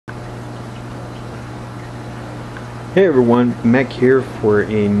Hey everyone, Mech here for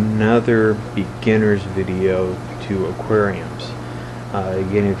another beginner's video to aquariums.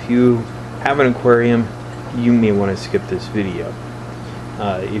 Again, if you have an aquarium, you may want to skip this video.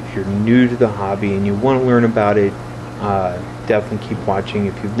 If you're new to the hobby and you want to learn about it, definitely keep watching.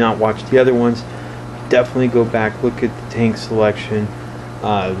 If you've not watched the other ones, definitely go back, look at the tank selection,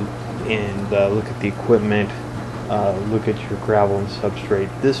 and look at the equipment, look at your gravel and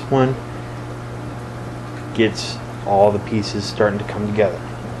substrate. This one gets all the pieces starting to come together.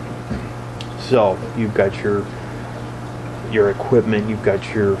 So you've got your equipment, you've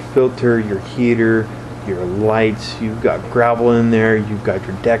got your filter, your heater, your lights, you've got gravel in there, you've got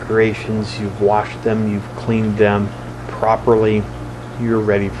your decorations, you've washed them, you've cleaned them properly, you're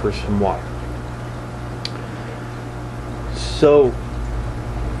ready for some water. So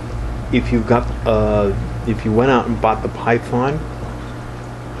if you've got if you went out and bought the Python,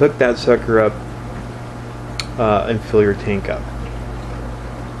 hook that sucker up and fill your tank up.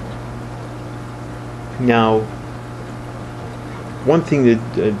 Now, one thing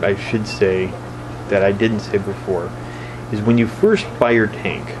that I should say that I didn't say before is when you first buy your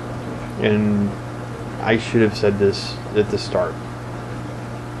tank, and I should have said this at the start,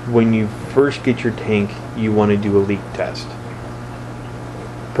 when you first get your tank, you want to do a leak test,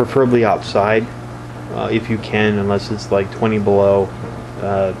 preferably outside if you can, unless it's like 20 below.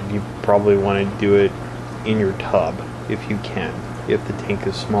 You probably want to do it in your tub if you can, if the tank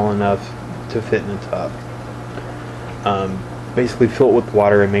is small enough to fit in the tub. Basically fill it with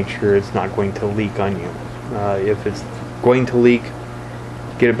water and make sure it's not going to leak on you. If it's going to leak,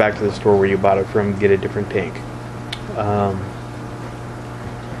 get it back to the store where you bought it from, get a different tank.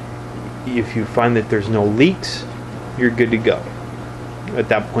 If you find that there's no leaks, you're good to go. At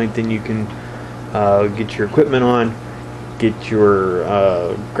that point, then you can get your equipment on, get your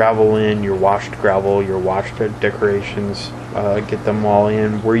gravel in, your washed gravel, your washed decorations, get them all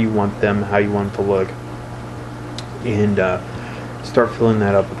in where you want them, how you want it to look, and start filling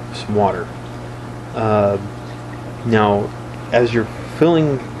that up with some water. Now, as you're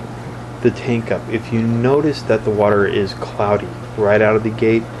filling the tank up, if you notice that the water is cloudy right out of the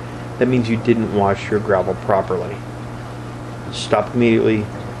gate, that means you didn't wash your gravel properly. Stop immediately,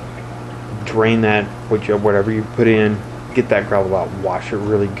 drain that, whatever you put in, get that gravel out, wash it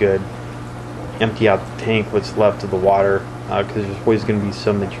really good, empty out the tank, what's left of the water, because there's always going to be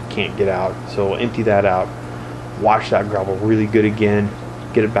some that you can't get out. So empty that out, wash that gravel really good again,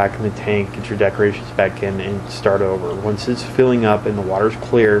 get it back in the tank, get your decorations back in, and start over. Once it's filling up and the water's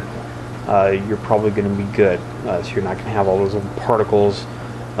clear, you're probably going to be good. So you're not going to have all those little particles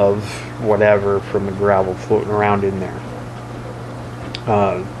of whatever from the gravel floating around in there.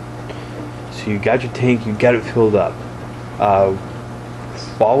 So you got your tank, you got it filled up.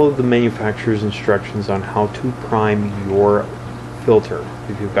 Follow the manufacturer's instructions on how to prime your filter.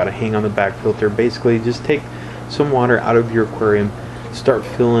 If you've got a hang on the back filter, basically just take some water out of your aquarium, start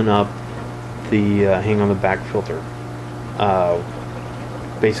filling up the hang on the back filter.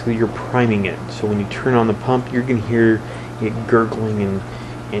 Basically you're priming it, so when you turn on the pump, you're going to hear it gurgling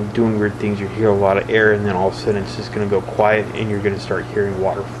and doing weird things. You hear a lot of air, and then all of a sudden it's just going to go quiet and you're going to start hearing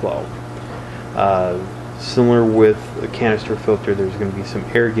water flow. Similar with a canister filter, there's going to be some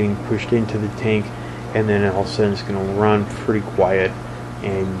air getting pushed into the tank, and then all of a sudden it's going to run pretty quiet,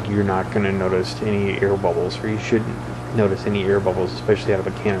 and you're not going to notice any air bubbles, or you shouldn't notice any air bubbles, especially out of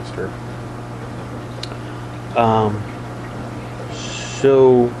a canister.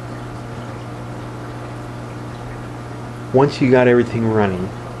 So once you got everything running,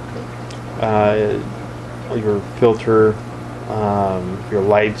 your filter, your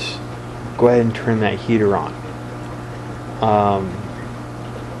lights, go ahead and turn that heater on.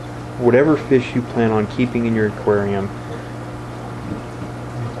 Whatever fish you plan on keeping in your aquarium,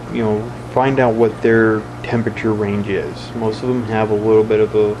 find out what their temperature range is. Most of them have a little bit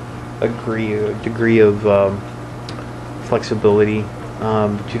of a degree of flexibility,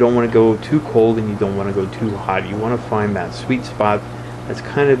 but you don't want to go too cold and you don't want to go too hot. You want to find that sweet spot that's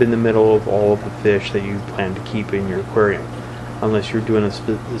kind of in the middle of all of the fish that you plan to keep in your aquarium. Unless you're doing a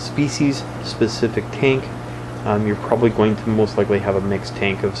species-specific tank, you're probably going to most likely have a mixed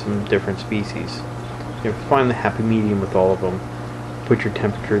tank of some different species. Find the happy medium with all of them. Put your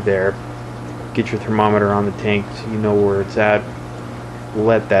temperature there. Get your thermometer on the tank so you know where it's at.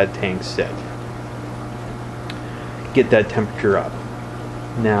 Let that tank sit. Get that temperature up.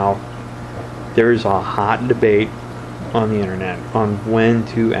 Now, there's a hot debate on the internet on when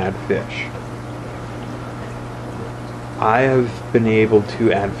to add fish. I have been able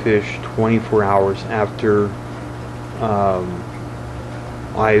to add fish 24 hours after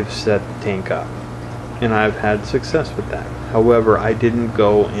I've set the tank up. and I've had success with that. However, I didn't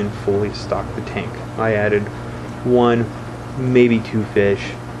go and fully stock the tank. I added 1, maybe 2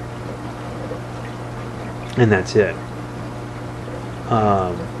 fish, and that's it.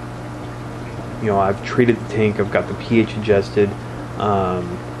 You know, I've treated the tank, I've got the pH adjusted,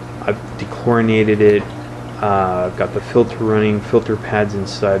 I've dechlorinated it, I've got the filter running, filter pads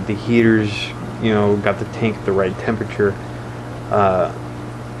inside, the heaters, you know, got the tank at the right temperature.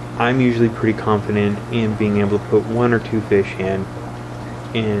 I'm usually pretty confident in being able to put 1 or 2 fish in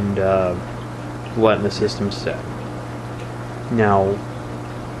and letting the system set. Now,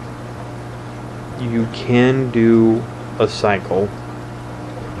 you can do a cycle,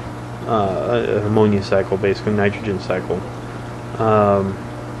 an ammonia cycle, basically nitrogen cycle,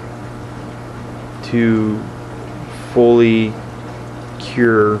 to fully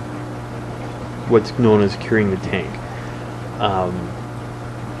cure what's known as curing the tank.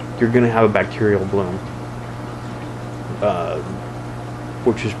 You're going to have a bacterial bloom,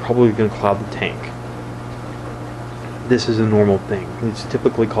 which is probably going to cloud the tank. This is a normal thing. It's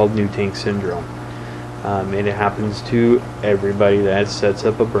typically called new tank syndrome. And it happens to everybody that sets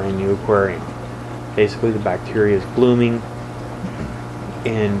up a brand new aquarium. Basically, the bacteria is blooming,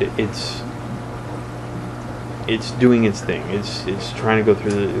 and it's doing its thing. It's trying to go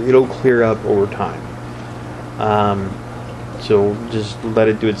through it'll clear up over time. So just let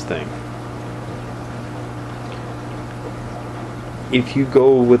it do its thing. If you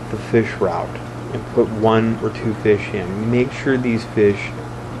go with the fish route and put 1 or 2 fish in, make sure these fish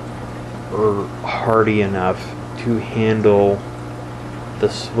are hardy enough to handle the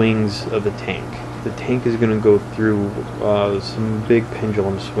swings of the tank. The tank is going to go through some big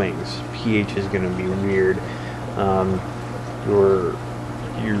pendulum swings. pH is going to be weird. Your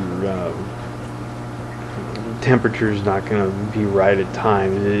temperature is not going to be right at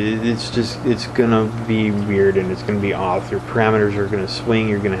times. It's going to be weird, and it's going to be off. Your parameters are going to swing.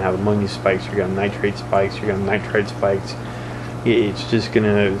 You're going to have ammonia spikes. You're going to have nitrate spikes. You're going to have nitrite spikes. It's going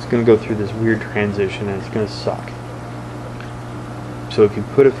to go through this weird transition, and it's going to suck. So if you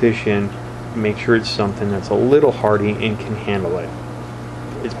put a fish in, make sure it's something that's a little hardy and can handle it.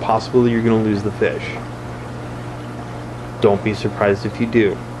 It's possible that you're going to lose the fish. Don't be surprised if you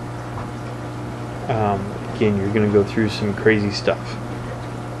do. Again, you're going to go through some crazy stuff.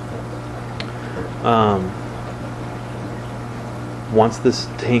 Once this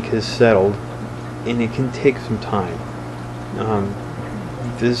tank has settled, and it can take some time.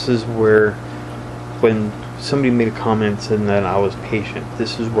 This is where, when somebody made a comment saying that I was patient,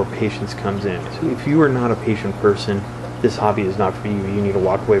 this is where patience comes in. So if you are not a patient person, this hobby is not for you. You need to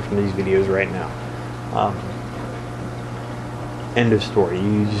walk away from these videos right now. End of story.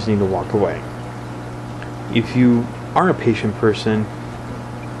 You just need to walk away. If you are a patient person,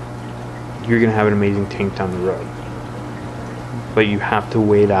 you're going to have an amazing tank down the road. But you have to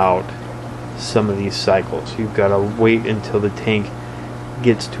wait out some of these cycles. You've got to wait until the tank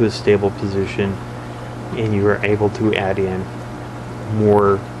gets to a stable position and you are able to add in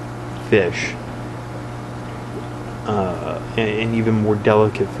more fish, and even more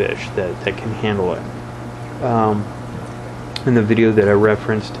delicate fish that can handle it. In the video that I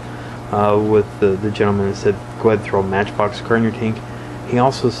referenced with the gentleman that said go ahead and throw a matchbox car in your tank, he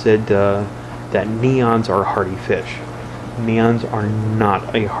also said that neons are hardy fish. Neons are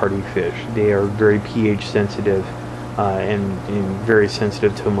not a hardy fish. They are very pH sensitive and very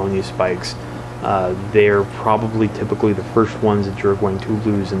sensitive to ammonia spikes. They are probably typically the first ones that you're going to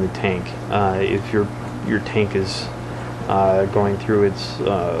lose in the tank if your tank is going through its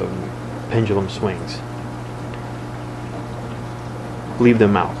pendulum swings. Leave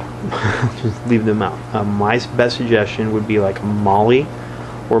them out. Just leave them out. My best suggestion would be like a molly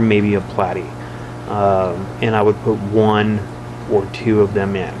or maybe a platy. And I would put 1 or 2 of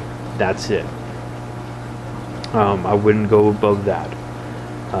them in. That's it. I wouldn't go above that,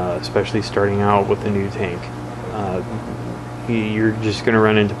 especially starting out with a new tank. You're just going to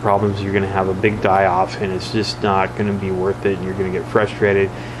run into problems. You're going to have a big die-off, and it's just not going to be worth it. And you're going to get frustrated,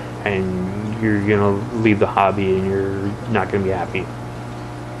 and you're going to leave the hobby, and you're not going to be happy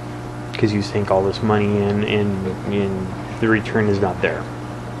because you sink all this money in, and the return is not there.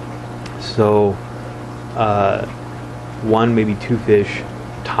 So 1, maybe 2 fish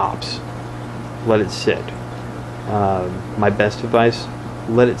tops. Let it sit. My best advice,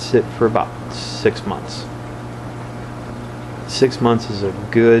 let it sit for about 6 months. 6 months is a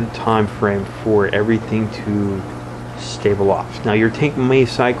good time frame for everything to stable off. Now your tank may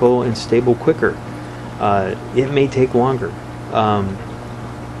cycle and stable quicker. It may take longer.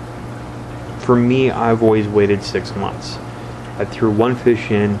 For me, I've always waited 6 months. I threw 1 fish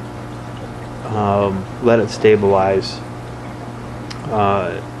in let it stabilize.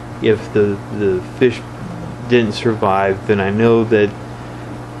 If the fish didn't survive, then I know that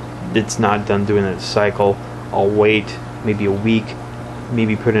it's not done doing that cycle. I'll wait maybe a week,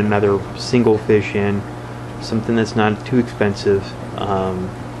 maybe put another single fish in, something that's not too expensive,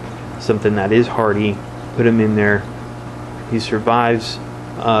 something that is hardy, put him in there. He survives,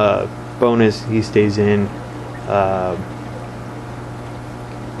 bonus, he stays in,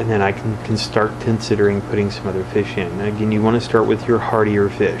 and then I can start considering putting some other fish in. And again, you want to start with your hardier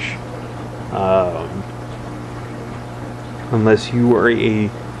fish. Unless you are a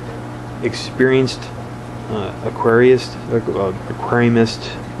experienced aquariumist,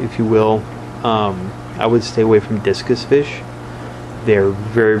 if you will, I would stay away from discus fish. They're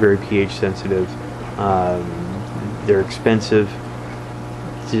very, very pH sensitive. They're expensive.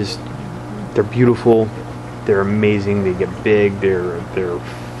 They're beautiful. They're amazing. They get big. They're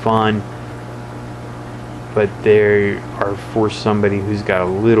fun. But they are for somebody who's got a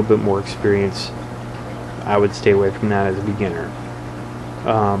little bit more experience. I would stay away from that as a beginner.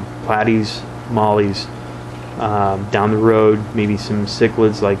 Platies, mollies, down the road, maybe some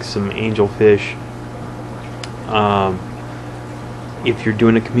cichlids like some angelfish. If you're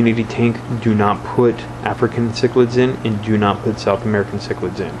doing a community tank, do not put African cichlids in, and do not put South American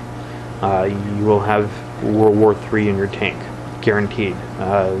cichlids in. You will have World War III in your tank, guaranteed.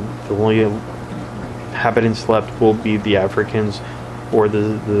 The only inhabitants left will be the Africans or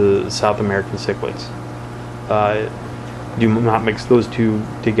the South American cichlids. Do not mix those two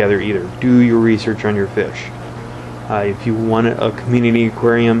together either. Do your research on your fish. If you want a community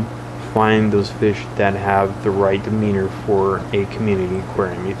aquarium, find those fish that have the right demeanor for a community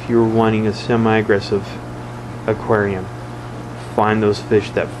aquarium. If you're wanting a semi-aggressive aquarium, find those fish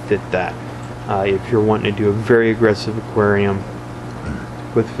that fit that. If you're wanting to do a very aggressive aquarium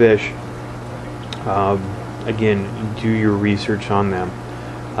with fish, again, do your research on them.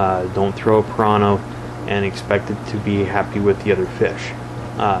 Don't throw a piranha and expect it to be happy with the other fish.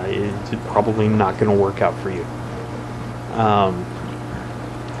 It's probably not going to work out for you.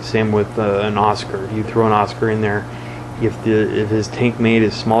 Same with an Oscar. You throw an Oscar in there, if his tank mate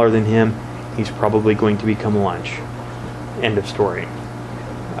is smaller than him, he's probably going to become lunch. End of story.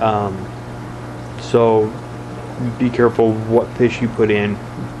 So be careful what fish you put in.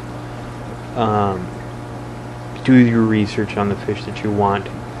 Do your research on the fish that you want.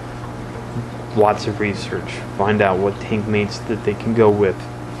 Lots of research. Find out what tank mates that they can go with.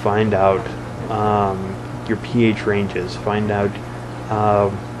 Find out your pH ranges. Find out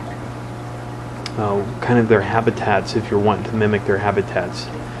kind of their habitats, if you're wanting to mimic their habitats.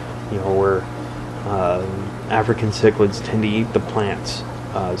 You know, where African cichlids tend to eat the plants,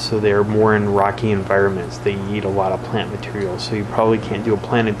 so they're more in rocky environments. They eat a lot of plant material, so you probably can't do a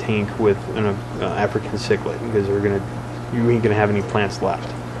planted tank with an African cichlid, because you ain't gonna have any plants left.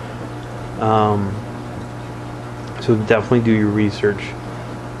 So definitely do your research.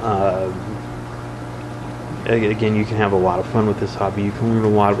 Again, you can have a lot of fun with this hobby. You can learn a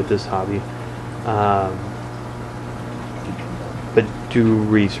lot with this hobby. But do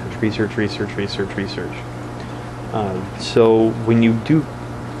research. So when you do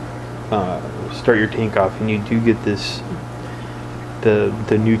start your tank off and you do get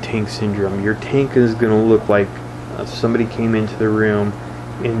the new tank syndrome, your tank is going to look like somebody came into the room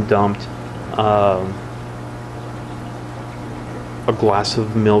and dumped a glass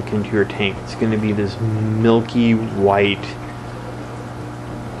of milk into your tank. It's going to be this milky white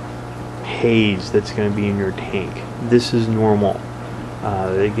haze that's going to be in your tank. This is normal.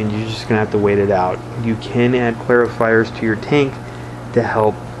 Again, you're just going to have to wait it out. You can add clarifiers to your tank to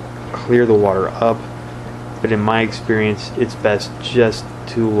help clear the water up, but in my experience, it's best just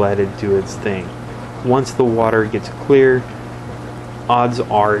to let it do its thing. Once the water gets clear, odds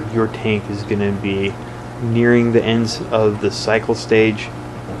are your tank is going to be nearing the ends of the cycle stage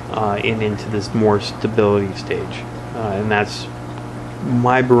and into this more stability stage, and that's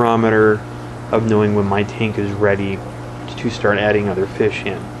my barometer of knowing when my tank is ready to start adding other fish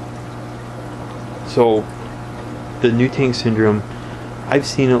in. So the new tank syndrome, I've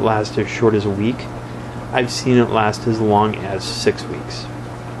seen it last as short as a week. I've seen it last as long as 6 weeks.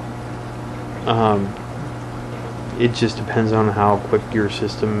 It just depends on how quick your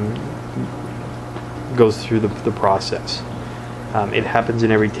system goes through the process. It happens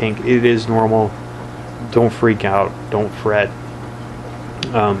in every tank. It is normal. Don't freak out. Don't fret.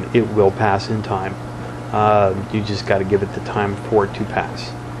 It will pass in time. You just got to give it the time for it to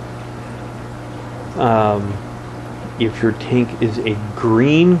pass. If your tank is a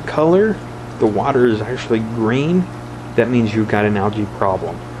green color, the water is actually green, that means you've got an algae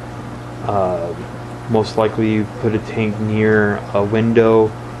problem. Most likely you put a tank near a window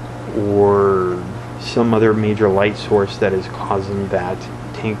or some other major light source that is causing that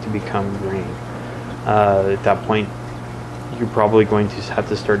tank to become green. At that point, you're probably going to have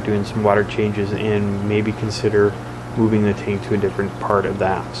to start doing some water changes and maybe consider moving the tank to a different part of the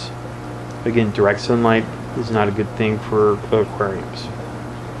house. Again, direct sunlight is not a good thing for aquariums.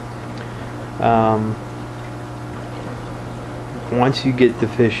 Once you get the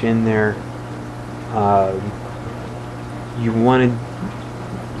fish in there, you're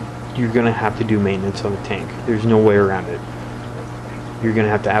going to have to do maintenance on the tank. There's no way around it. You're going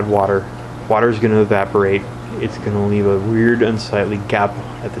to have to add water. Water is going to evaporate. It's going to leave a weird, unsightly gap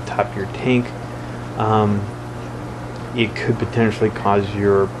at the top of your tank. It could potentially cause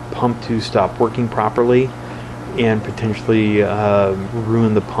your pump to stop working properly and potentially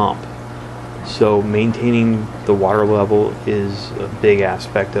ruin the pump. So maintaining the water level is a big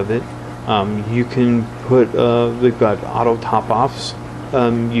aspect of it. You can put, they've got auto top-offs.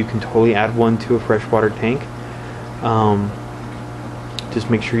 You can totally add one to a freshwater tank. Just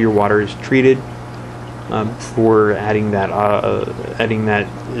make sure your water is treated for adding that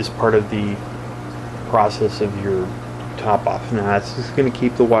as part of the process of your top-off. Now that's just going to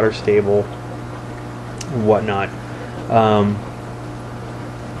keep the water stable and whatnot.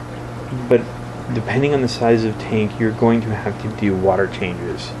 But depending on the size of tank, you're going to have to do water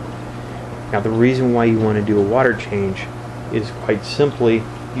changes. Now the reason why you want to do a water change is quite simply,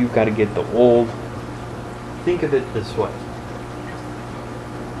 you've got to get the old. Think of it this way.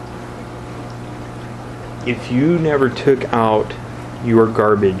 If you never took out your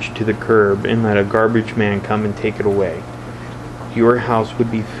garbage to the curb and let a garbage man come and take it away, your house would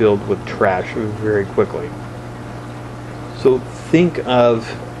be filled with trash very quickly. So think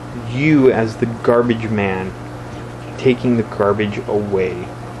of you as the garbage man taking the garbage away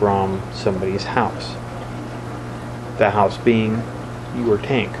from somebody's house. The house being your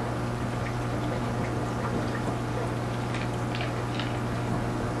tank.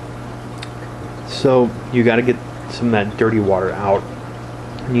 So you got to get some of that dirty water out,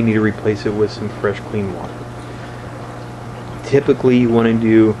 and you need to replace it with some fresh, clean water. Typically, you want to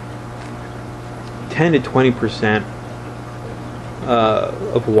do 10 to 20%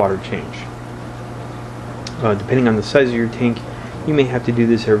 of a water change. Depending on the size of your tank, you may have to do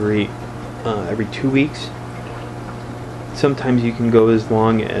this every 2 weeks. Sometimes you can go as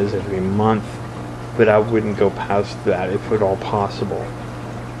long as every month, but I wouldn't go past that if at all possible.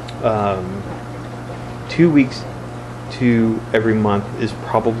 2 weeks to every month is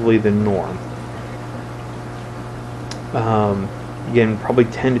probably the norm. Again, probably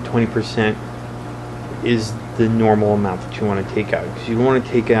 10 to 20% is the normal amount that you want to take out, because you don't want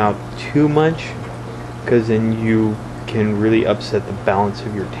to take out too much, because then you can really upset the balance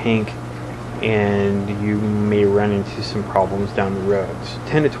of your tank and you may run into some problems down the road. So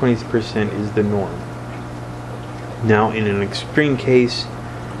 10 to 20% is the norm. Now in an extreme case,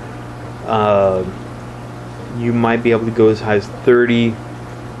 you might be able to go as high as 30,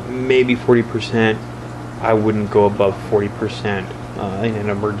 maybe 40%. I wouldn't go above 40% in an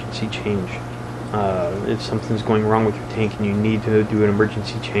emergency change. If something's going wrong with your tank and you need to do an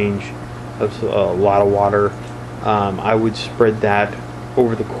emergency change of a lot of water, I would spread that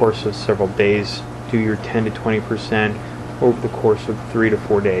over the course of several days. Do your 10 to 20% over the course of 3 to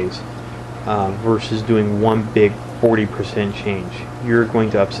 4 days versus doing one big 40% change. You're going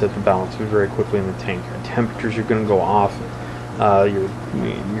to upset the balance very quickly in the tank. Your temperatures are going to go off.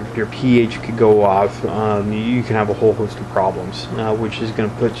 Your pH could go off. You can have a whole host of problems, which is going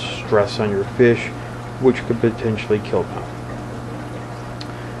to put stress on your fish, which could potentially kill them.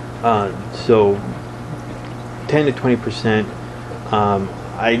 So 10 to 20%.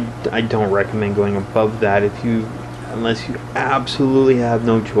 I don't recommend going above that unless you absolutely have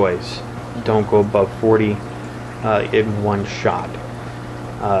no choice. Don't go above 40 in one shot.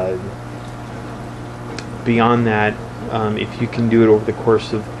 Beyond that, if you can do it over the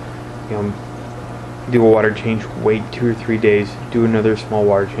course of, do a water change, wait 2 or 3 days, do another small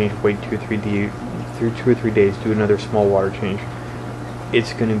water change, wait 2 or 3 days, do another small water change.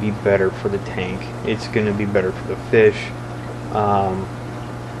 It's going to be better for the tank. It's going to be better for the fish.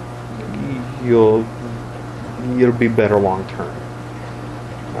 You'll be better long term.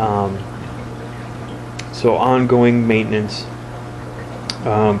 So ongoing maintenance,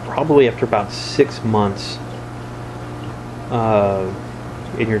 probably after about 6 months,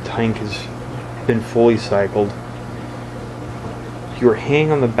 and your tank has been fully cycled, your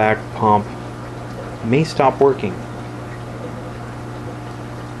hang on the back pump may stop working.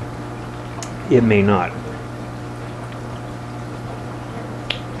 It may not.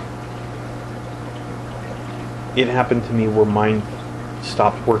 it happened to me where mine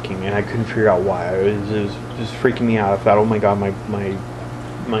stopped working, and I couldn't figure out why. It was just freaking me out. I thought, oh my god, my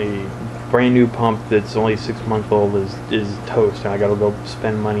brand new pump that's only 6 months old is toast, and I gotta go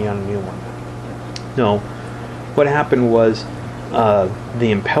spend money on a new one. No, what happened was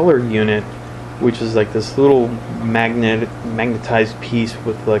the impeller unit, which is like this little magnetized piece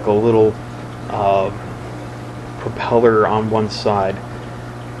with like a little propeller on one side,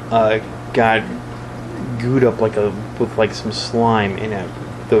 got gooed up with like some slime in it.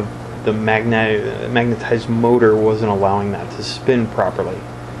 The magnetized motor wasn't allowing that to spin properly.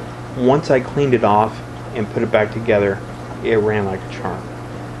 Once I cleaned it off and put it back together, it ran like a charm.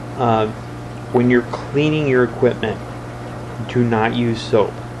 When you're cleaning your equipment, do not use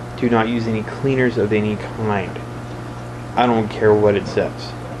soap. Do not use any cleaners of any kind. I don't care what it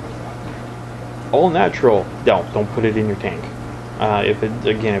says. All natural. Don't put it in your tank. If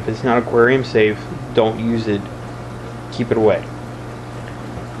it's not aquarium safe, don't use it. Keep it away.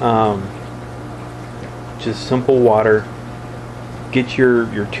 Just simple water. Get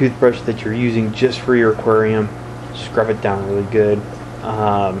your toothbrush that you're using just for your aquarium. Scrub it down really good.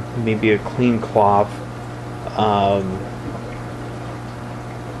 Maybe a clean cloth.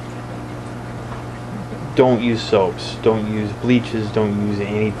 Don't use soaps. Don't use bleaches. Don't use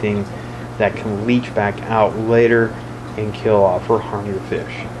anything that can leach back out later and kill off or harm your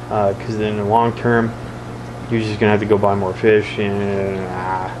fish. Because in the long term, you're just gonna have to go buy more fish, and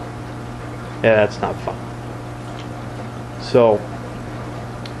yeah, that's not fun. So,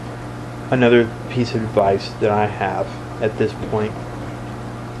 another piece of advice that I have at this point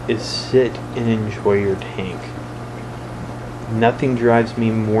is sit and enjoy your tank. Nothing drives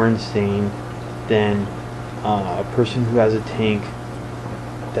me more insane than a person who has a tank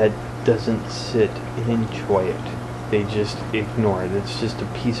that doesn't sit and enjoy it. They just ignore it. It's just a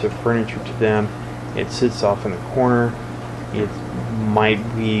piece of furniture to them. It sits off in the corner. It might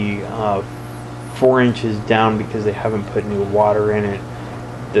be 4 inches down because they haven't put new water in it.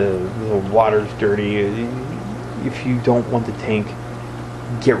 The water's dirty. If you don't want the tank,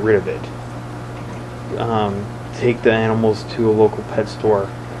 get rid of it. Take the animals to a local pet store.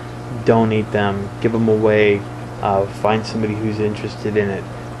 Donate them, give them away, find somebody who's interested in it.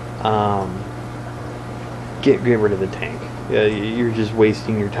 Get rid of the tank. You're just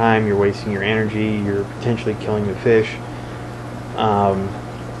wasting your time, you're wasting your energy, you're potentially killing the fish.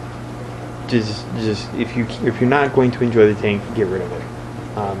 Just if you're not going to enjoy the tank, get rid of it.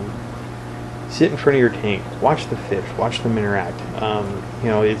 Sit in front of your tank, watch the fish, watch them interact.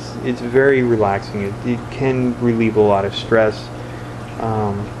 It's very relaxing. It can relieve a lot of stress.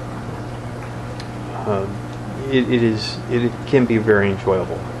 It can be very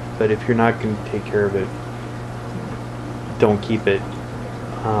enjoyable, but if you're not going to take care of it, don't keep it.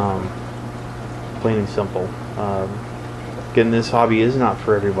 Plain and simple. Again, this hobby is not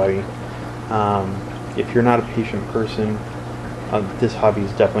for everybody. If you're not a patient person, this hobby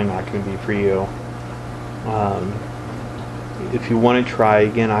is definitely not going to be for you. If you want to try,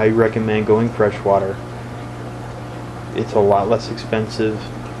 again, I recommend going freshwater. It's a lot less expensive.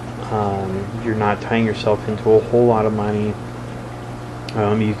 You're not tying yourself into a whole lot of money.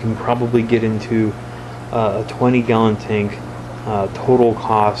 You can probably get into a 20-gallon tank, total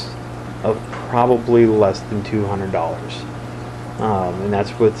cost of probably less than $200. And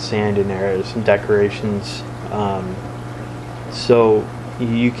that's with sand in there, some decorations. So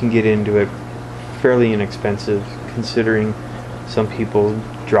you can get into it fairly inexpensive, considering some people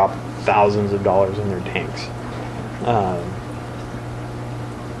drop thousands of dollars in their tanks.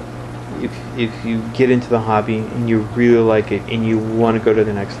 If you get into the hobby and you really like it and you want to go to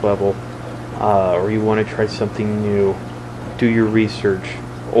the next level, or you want to try something new, do your research.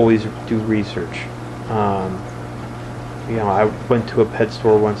 Always do research. I went to a pet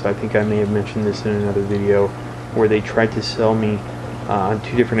store once, I think I may have mentioned this in another video, where they tried to sell me on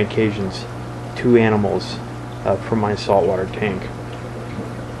 2 different occasions 2 animals from my saltwater tank.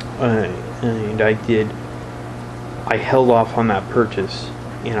 And I held off on that purchase,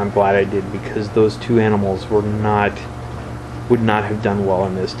 and I'm glad I did, because those 2 animals would not have done well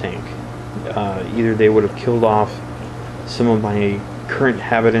in this tank. Either they would have killed off some of my current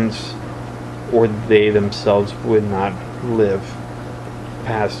habitants, or they themselves would not live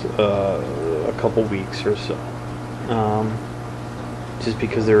past a couple weeks or so, just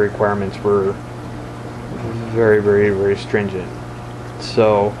because their requirements were very, very, very stringent.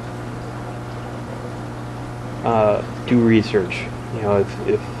 So do research.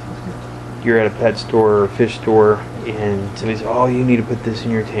 If you're at a pet store or a fish store and somebody says, "Oh, you need to put this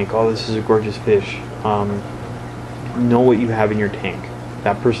in your tank. Oh, this is a gorgeous fish." Know what you have in your tank.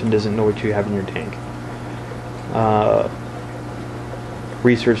 That person doesn't know what you have in your tank.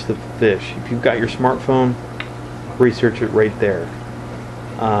 research the fish. If you've got your smartphone, research it right there.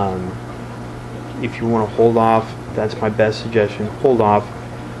 If you want to hold off, that's my best suggestion. Hold off,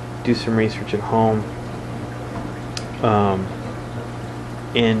 do some research at home,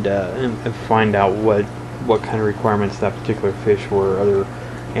 and find out what kind of requirements that particular fish or other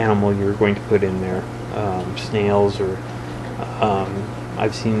animal you're going to put in there. Snails, or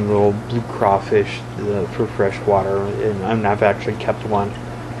I've seen little blue crawfish for fresh water, and I've actually kept one.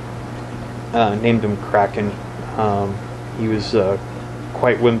 Named him Kraken. He was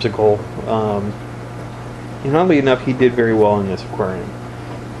quite whimsical. And oddly enough, he did very well in this aquarium.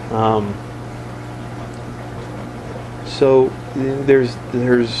 So there's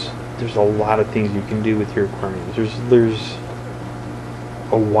a lot of things you can do with your aquariums. There's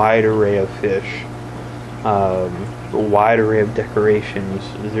a wide array of fish, a wide array of decorations.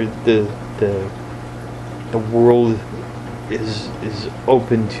 The world is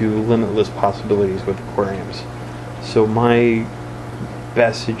open to limitless possibilities with aquariums. So my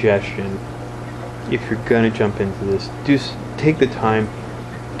best suggestion, if you're going to jump into this, take the time,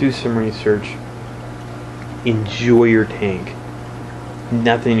 do some research, enjoy your tank.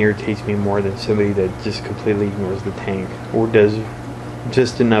 Nothing irritates me more than somebody that just completely ignores the tank, or does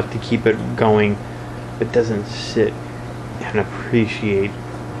just enough to keep it going, but doesn't sit and appreciate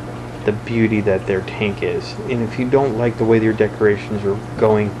the beauty that their tank is. And if you don't like the way your decorations are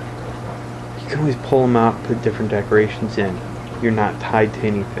going, you can always pull them out, put different decorations in. You're not tied to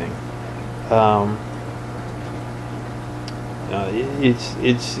anything.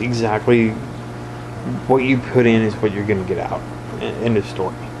 It's exactly what you put in is what you're going to get out. End of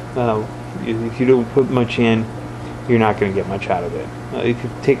story. If you don't put much in, you're not going to get much out of it. If you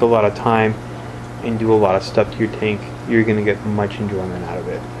take a lot of time and do a lot of stuff to your tank, you're going to get much enjoyment out of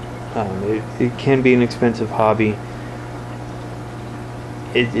it. It can be an expensive hobby.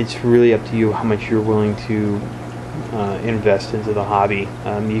 It's really up to you how much you're willing to invest into the hobby.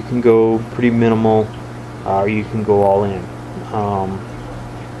 You can go pretty minimal, or you can go all in.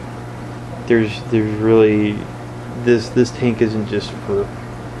 There's really this tank isn't just for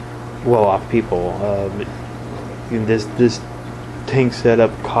well-off people. This tank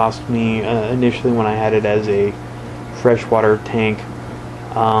setup cost me initially, when I had it as a freshwater tank,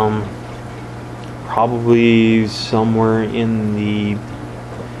 probably somewhere in the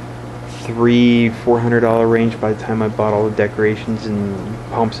 $300-400 range by the time I bought all the decorations and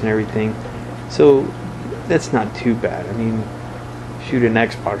pumps and everything. So that's not too bad. I mean, shoot, an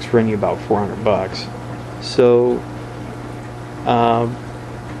Xbox run you about $400. So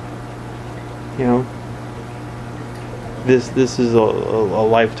you know, this is a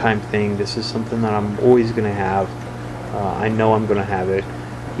lifetime thing. This is something that I'm always gonna have. I know I'm gonna have it.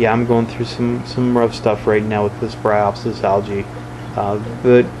 Yeah, I'm going through some rough stuff right now with this Bryopsis algae,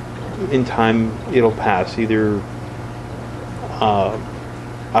 but in time it'll pass. Either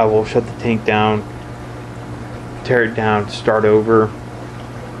I will shut the tank down, tear it down, start over,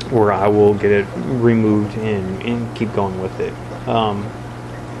 or I will get it removed and keep going with it.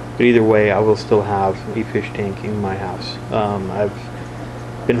 But either way, I will still have a fish tank in my house. I've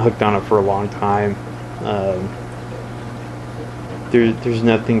been hooked on it for a long time. There's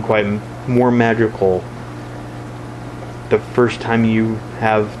nothing quite more magical the first time you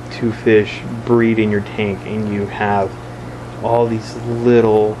have two fish breed in your tank and you have all these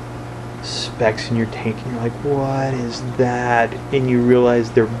little specks in your tank and you're like, what is that? And you realize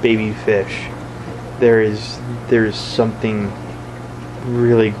they're baby fish. There's something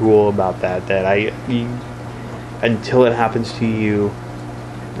really cool about that until it happens to you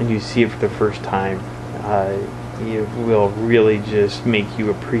and you see it for the first time, it will really just make you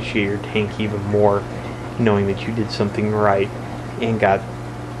appreciate your tank even more, knowing that you did something right and got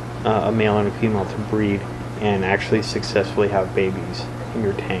a male and a female to breed and actually successfully have babies in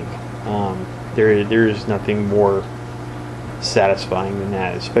your tank. There is nothing more satisfying than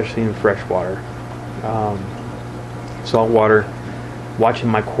that, especially in freshwater. Saltwater, watching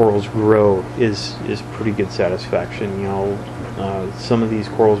my corals grow is pretty good satisfaction. You know, some of these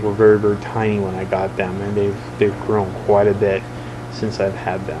corals were very, very tiny when I got them, and they've grown quite a bit since I've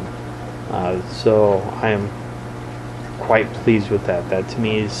had them. So I am quite pleased with that. That to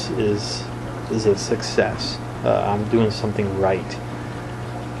me is a success. I'm doing something right.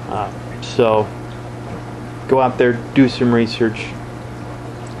 So go out there, do some research,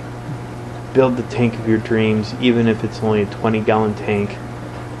 build the tank of your dreams, even if it's only a 20-gallon tank.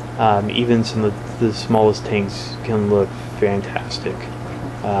 Even some of the smallest tanks can look fantastic.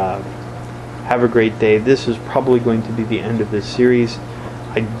 Have a great day. This is probably going to be the end of this series.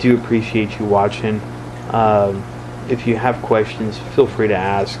 I do appreciate you watching. If you have questions, feel free to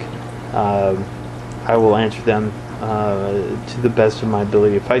ask. I will answer them to the best of my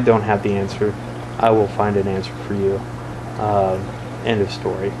ability. If I don't have the answer, I will find an answer for you. End of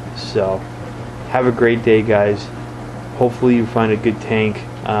story. So, have a great day, guys. Hopefully you find a good tank,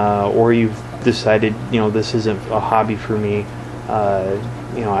 or you've decided, this isn't a hobby for me.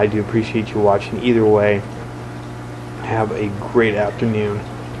 I do appreciate you watching. Either way, have a great afternoon.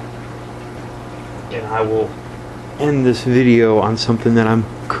 And I will end this video on something that I'm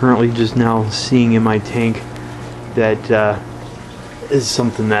currently just now seeing in my tank that is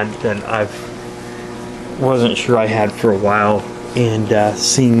something that I wasn't sure I had for a while, and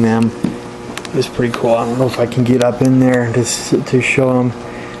seeing them is pretty cool. I don't know if I can get up in there to show them,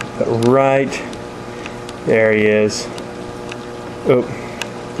 but right there he is. Oh,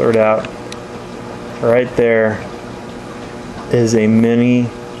 throw it out. Right there is a mini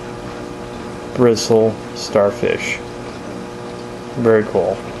bristle starfish. Very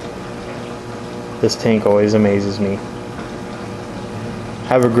cool. This tank always amazes me.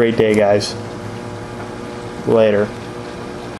 Have a great day, guys. Later.